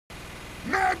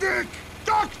Medic!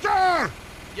 Doctor!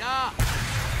 Ja!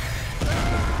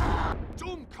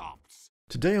 Dummkopf!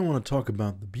 Today I want to talk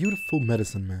about the beautiful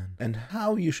Medicine Man and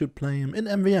how you should play him in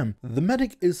MvM. The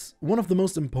Medic is one of the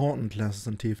most important classes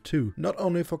in TF2, not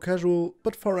only for casual,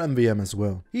 but for MvM as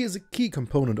well. He is a key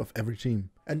component of every team,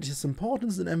 and his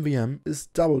importance in MvM is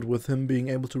doubled with him being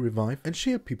able to revive and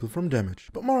shield people from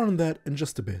damage. But more on that in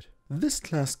just a bit. This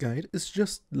class guide is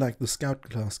just like the Scout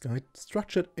class guide,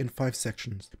 structured in 5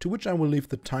 sections, to which I will leave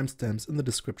the timestamps in the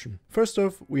description. First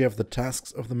off, we have the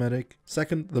tasks of the Medic,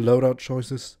 second, the loadout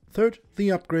choices, third, the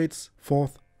upgrades,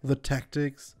 fourth, the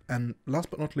tactics, and last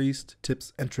but not least,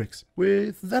 tips and tricks.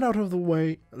 With that out of the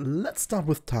way, let's start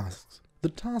with tasks. The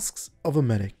tasks of a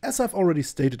medic. As I've already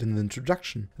stated in the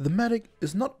introduction, the medic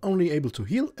is not only able to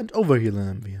heal and overheal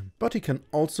in MvM, but he can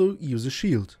also use a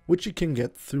shield, which he can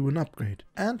get through an upgrade,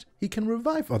 and he can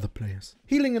revive other players.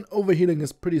 Healing and overhealing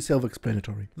is pretty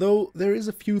self-explanatory, though there is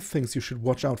a few things you should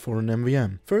watch out for in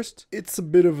MvM. First, it's a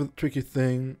bit of a tricky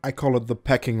thing, I call it the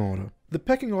pecking order. The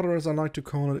pecking order, as I like to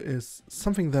call it, is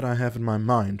something that I have in my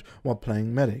mind while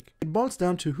playing Medic. It boils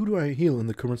down to who do I heal in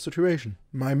the current situation.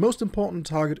 My most important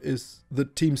target is the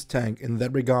team's tank. In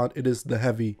that regard, it is the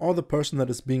heavy or the person that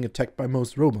is being attacked by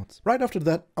most robots. Right after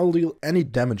that, I'll deal any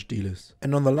damage dealers.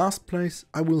 And on the last place,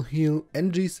 I will heal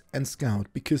NGs and Scout,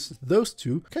 because those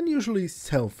two can usually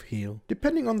self-heal.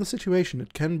 Depending on the situation,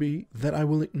 it can be that I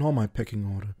will ignore my pecking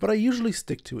order, but I usually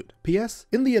stick to it. PS,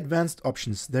 in the advanced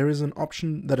options, there is an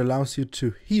option that allows you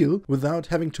to heal without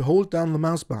having to hold down the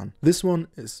mouse button. This one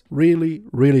is really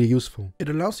useful. It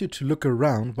allows you to look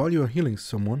around while you are healing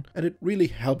someone, and it really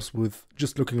helps with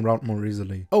just looking around more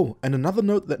easily. Oh, and another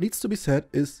note that needs to be said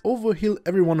is overheal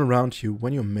everyone around you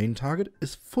when your main target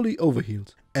is fully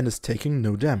overhealed and is taking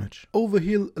no damage.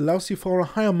 Overheal allows you for a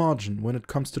higher margin when it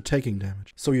comes to taking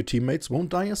damage, so your teammates won't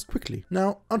die as quickly.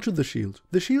 Now, onto the shield.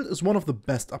 The shield is one of the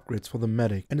best upgrades for the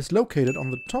medic and is located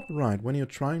on the top right when you're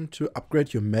trying to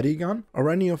upgrade your medigun or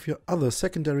any of your other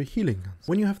secondary healing guns.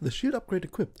 When you have the shield upgrade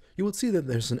equipped, you will see that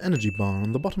there's an energy bar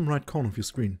on the bottom right corner of your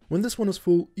screen. When this one is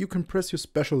full, you can press your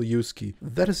special use key.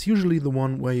 That is usually the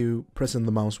one where you press in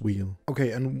the mouse wheel.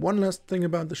 Okay, and one last thing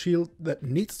about the shield that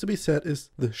needs to be said is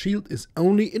the shield is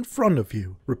only in front of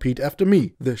you. Repeat after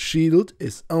me. The shield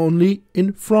is only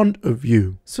in front of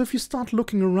you. So if you start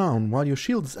looking around while your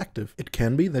shield is active, it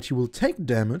can be that you will take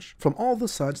damage from all the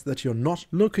sides that you're not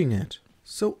looking at.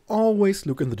 So always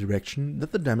look in the direction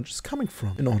that the damage is coming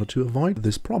from in order to avoid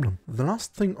this problem. The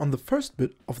last thing on the first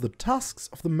bit of the tasks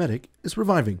of the medic is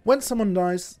reviving. When someone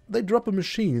dies, they drop a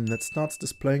machine that starts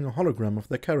displaying a hologram of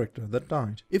their character that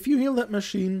died. If you heal that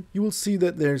machine, you will see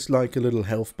that there's like a little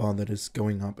health bar that is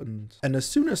going up, and as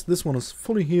soon as this one is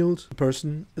fully healed, the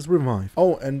person is revived.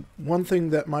 Oh, and one thing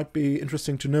that might be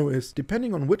interesting to know is,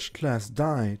 depending on which class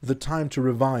died, the time to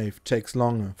revive takes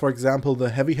longer. For example, the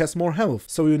heavy has more health,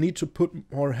 so you need to put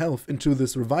more health into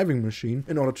this reviving machine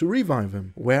in order to revive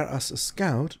him. Whereas a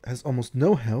Scout has almost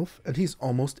no health and he's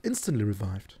almost instantly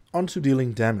revived. On to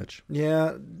dealing damage.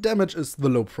 Yeah, damage is the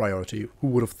low priority, who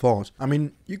would have thought. I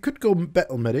mean, you could go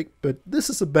battle medic, but this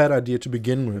is a bad idea to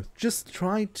begin with. Just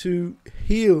try to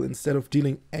heal instead of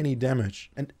dealing any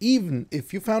damage. And even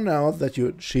if you found out that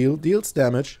your shield deals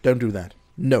damage, don't do that.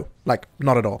 No, like,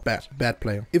 not at all. Bad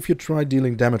player. If you try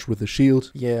dealing damage with the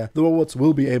shield, yeah, the robots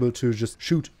will be able to just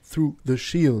shoot through the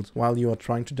shield while you are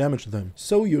trying to damage them.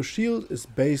 So your shield is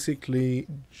basically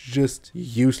just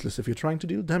useless if you're trying to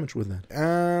deal damage with it.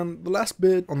 And the last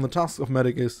bit on the task of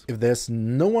medic is, if there's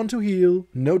no one to heal,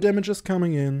 no damage is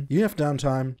coming in, you have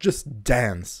downtime, just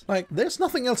dance. Like, there's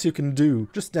nothing else you can do,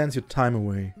 just dance your time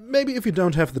away. Maybe if you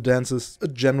don't have the dances, a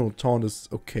general taunt is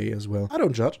okay as well. I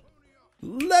don't judge.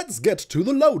 Let's get to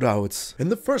the loadouts. In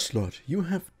the first slot, you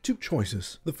have 2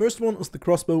 choices. The first one is the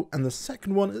crossbow and the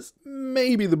second one is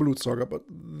maybe the Blutsauger, but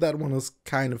that one is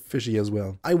kind of fishy as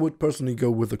well. I would personally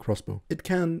go with the crossbow. It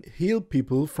can heal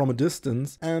people from a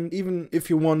distance, and even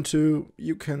if you want to,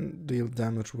 you can deal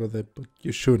damage with it, but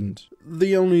you shouldn't.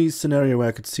 The only scenario where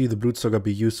I could see the Blutsauger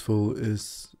be useful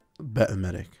is battle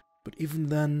medic. But even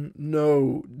then,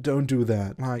 no, don't do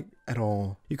that, like, at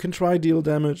all. You can try deal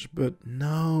damage, but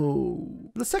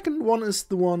no. The second one is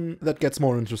the one that gets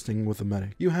more interesting with the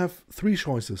medic. You have 3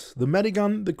 choices: the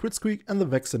medigun, the crit squeak, and the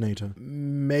vaccinator.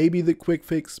 Maybe the quick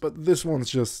fix, but this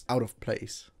one's just out of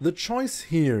place. The choice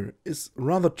here is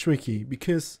rather tricky,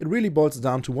 because it really boils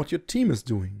down to what your team is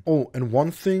doing. Oh, and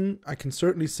one thing I can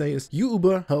certainly say is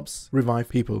Uber helps revive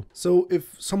people. So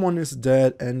if someone is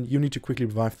dead and you need to quickly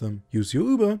revive them, use your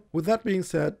Uber. With that being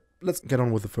said, let's get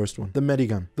on with the first one, the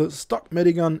Medigun. The stock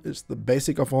Medigun is the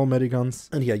basic of all Mediguns,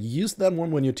 and yeah, you use that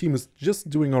one when your team is just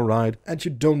doing alright and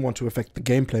you don't want to affect the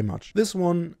gameplay much. This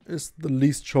one is the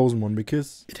least chosen one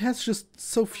because it has just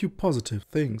so few positive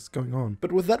things going on.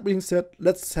 But with that being said,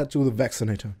 let's head to the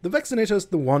Vaccinator. The Vaccinator is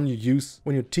the one you use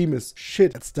when your team is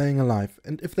shit at staying alive,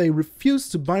 and if they refuse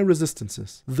to buy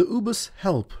resistances, the Ubers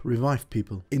help revive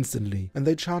people instantly, and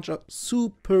they charge up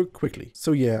super quickly.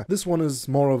 So yeah, this one is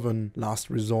more of an last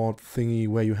resort thingy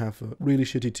where you have a really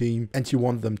shitty team and you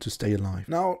want them to stay alive.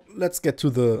 Now let's get to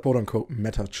the quote-unquote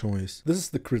meta choice. This is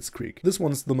the Crit Streak. This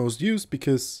one is the most used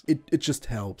because it just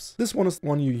helps. This one is the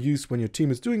one you use when your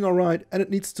team is doing alright and it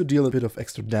needs to deal a bit of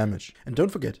extra damage. And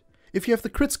don't forget, if you have the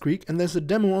Crit Streak and there's a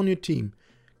demo on your team,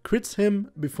 crits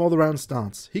him before the round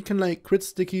starts. He can lay crit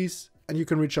stickies and you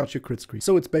can recharge your Crit Streak.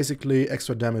 So it's basically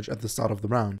extra damage at the start of the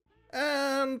round.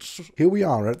 And here we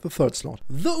are at the third slot.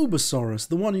 The Ubersaurus,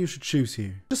 the one you should choose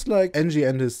here. Just like NG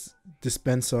and his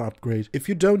dispenser upgrade, if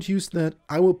you don't use that,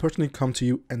 I will personally come to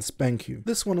you and spank you.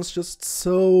 This one is just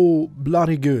so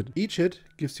bloody good. Each hit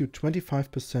gives you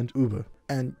 25% Uber.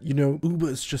 And you know, Uber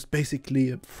is just basically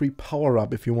a free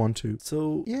power-up if you want to.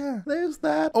 So yeah, there's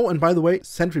that. Oh, and by the way,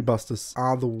 Sentry Busters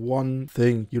are the one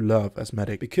thing you love as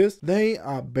medic, because they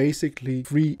are basically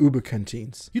free Uber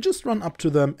canteens. You just run up to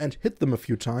them and hit them a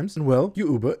few times, and well, your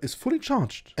Uber is fully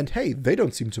charged. And hey, they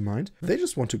don't seem to mind. They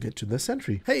just want to get to their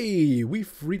sentry. Hey,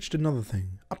 we've reached another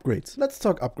thing. Upgrades. Let's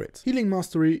talk upgrades. Healing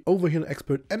Mastery, Overheal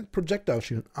Expert, and Projectile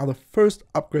Shield are the first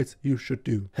upgrades you should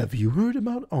do. Have you heard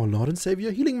about our Lord and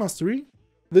Savior Healing Mastery?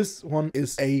 This one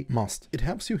is a must. It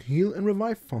helps you heal and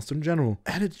revive faster in general.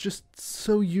 And it's just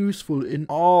so useful in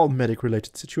all medic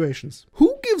related situations.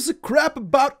 Who gives a crap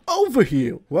about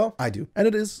overheal? Well, I do. And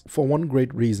it is for one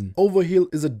great reason.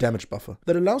 Overheal is a damage buffer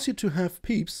that allows you to have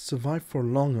peeps survive for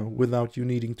longer without you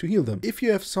needing to heal them. If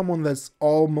you have someone that's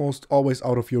almost always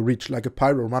out of your reach, like a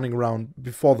pyro running around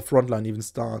before the front line even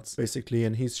starts, basically,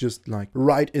 and he's just like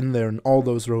right in there and all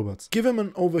those robots, give him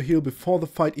an overheal before the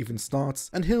fight even starts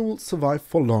and he will survive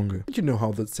for longer. You know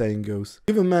how that saying goes.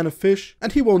 Give a man a fish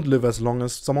and he won't live as long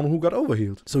as someone who got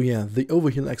overhealed. So yeah, the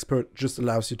Overheal Expert just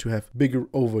allows you to have bigger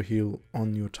overheal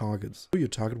on your targets. So your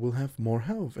target will have more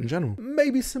health in general.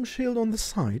 Maybe some shield on the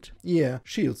side. Yeah,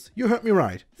 shields. You heard me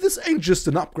right. This ain't just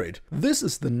an upgrade. This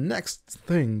is the next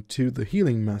thing to the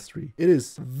Healing Mastery. It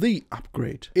is the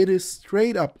upgrade. It is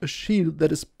straight up a shield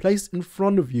that is placed in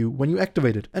front of you when you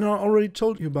activate it. And I already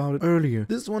told you about it earlier.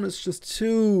 This one is just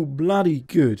too bloody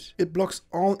good. It blocks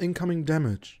all incoming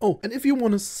damage. Oh, and if you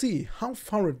want to see how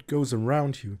far it goes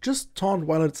around you, just taunt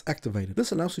while it's activated.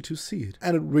 This allows you to see it.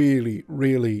 And it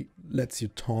really lets you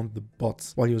taunt the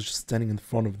bots while you're just standing in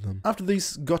front of them. After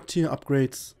these god tier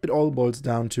upgrades, it all boils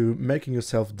down to making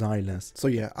yourself die less. So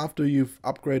yeah, after you've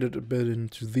upgraded a bit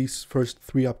into these first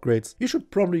 3 upgrades, you should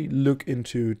probably look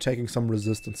into taking some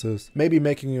resistances, maybe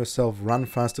making yourself run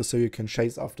faster so you can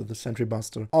chase after the Sentry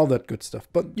Buster, all that good stuff.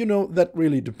 But you know, that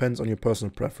really depends on your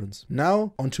personal preference.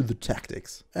 Now, onto the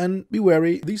tactics. And be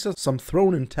wary, these are some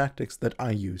thrown in tactics that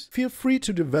I use. Feel free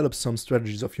to develop some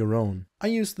strategies of your own. I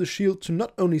use the shield to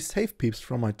not only save peeps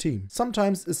from my team,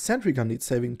 sometimes a sentry gun needs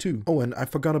saving too. Oh, and I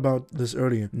forgot about this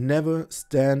earlier. Never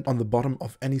stand on the bottom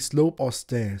of any slope or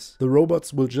stairs. The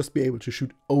robots will just be able to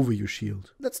shoot over your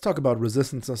shield. Let's talk about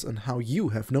resistances and how you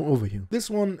have no overheal. This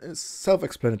one is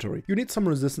self-explanatory. You need some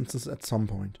resistances at some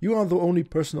point. You are the only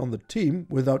person on the team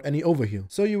without any overheal,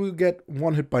 so you will get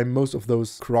one hit by most of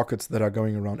those rockets that are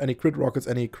going around. Any crit rockets,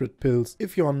 any crit pills,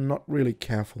 if you are not really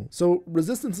careful. So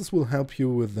resistances will help you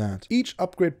with that. Each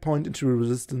upgrade point into a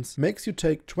resistance makes you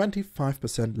take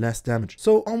 25% less damage,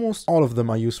 so almost all of them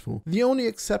are useful. The only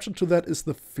exception to that is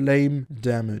the flame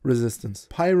damage resistance.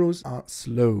 Pyros are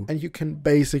slow and you can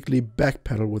basically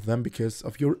backpedal with them because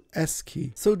of your S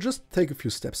key. So just take a few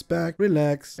steps back,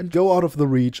 relax, and go out of the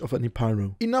reach of any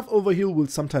pyro. Enough overheal will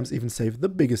sometimes even save the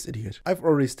biggest idiot. I've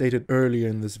already stated earlier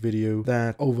in this video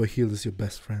that overheal is your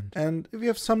best friend. And if you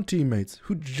have some teammates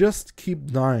who just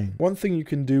keep dying, one thing you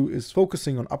can do is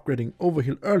focusing on upgrading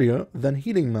overheal earlier than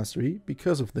Healing Mastery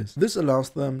because of this. This allows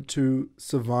them to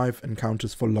survive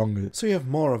encounters for longer, so you have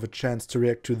more of a chance to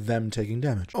react to them taking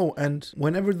damage. Oh, and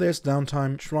whenever there's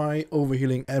downtime, try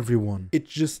overhealing everyone. It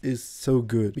just is so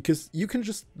good because you can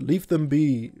just leave them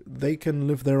be. They can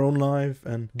live their own life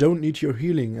and don't need your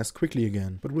healing as quickly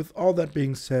again. But with all that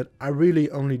being said, I really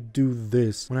only do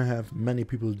this when I have many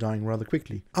people dying rather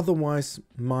quickly. Otherwise,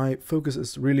 my focus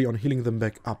is really on healing them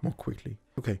back up more quickly.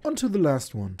 Okay, on to the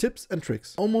last one. Tips and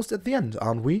tricks. Almost at the end,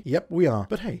 aren't we? Yep, we are.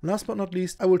 But hey, last but not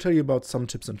least, I will tell you about some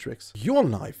tips and tricks. Your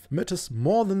life matters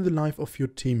more than the life of your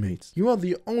teammates. You are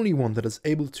the only one that is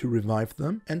able to revive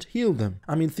them and heal them.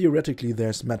 I mean, theoretically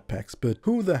there's med packs, but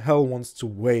who the hell wants to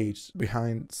wait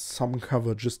behind some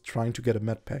cover just trying to get a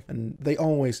med pack? And they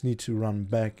always need to run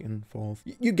back and forth.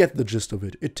 You get the gist of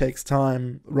it. It takes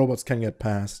time, robots can get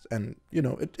past, and you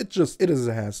know, it is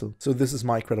a hassle. So this is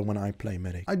my credo when I play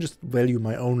Medic. I just value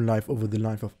my own life over the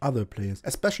life of other players,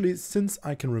 especially since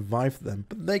I can revive them,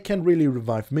 but they can't really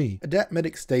revive me. A dead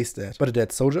medic stays dead, but a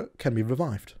dead soldier can be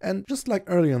revived. And just like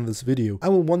earlier in this video, I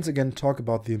will once again talk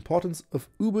about the importance of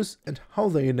Ubers and how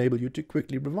they enable you to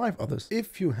quickly revive others.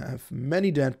 If you have many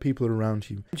dead people around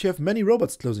you and you have many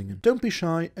robots closing in, don't be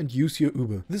shy and use your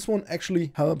Uber. This one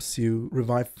actually helps you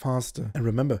revive faster. And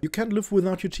remember, you can't live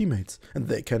without your teammates and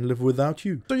they can live without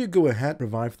you. So you go ahead,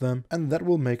 revive them, and that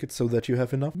will make it so that you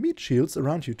have enough meat shields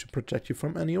around you to protect you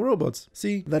from any robots.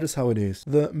 See, that is how it is.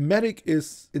 The medic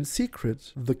is, in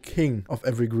secret, the king of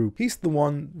every group. He's the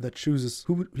one that chooses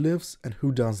who lives and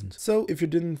who doesn't. So if you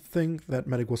didn't think that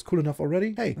medic was cool enough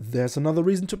already, hey, there's another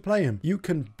reason to play him. You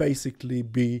can basically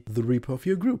be the reaper of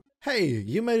your group. Hey,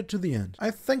 you made it to the end.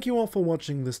 I thank you all for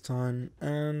watching this time,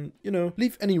 and, you know,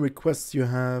 leave any requests you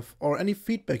have or any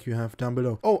feedback you have down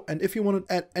below. Oh, and if you want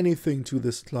to add anything to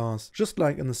this class, just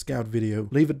like in the scout video,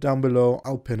 leave it down below.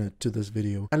 I'll pin it to this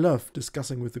video. I love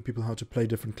discussing with the people how to play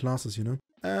different classes, you know.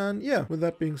 And yeah, with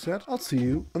that being said, I'll see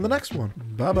you in the next one.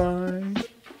 Bye bye.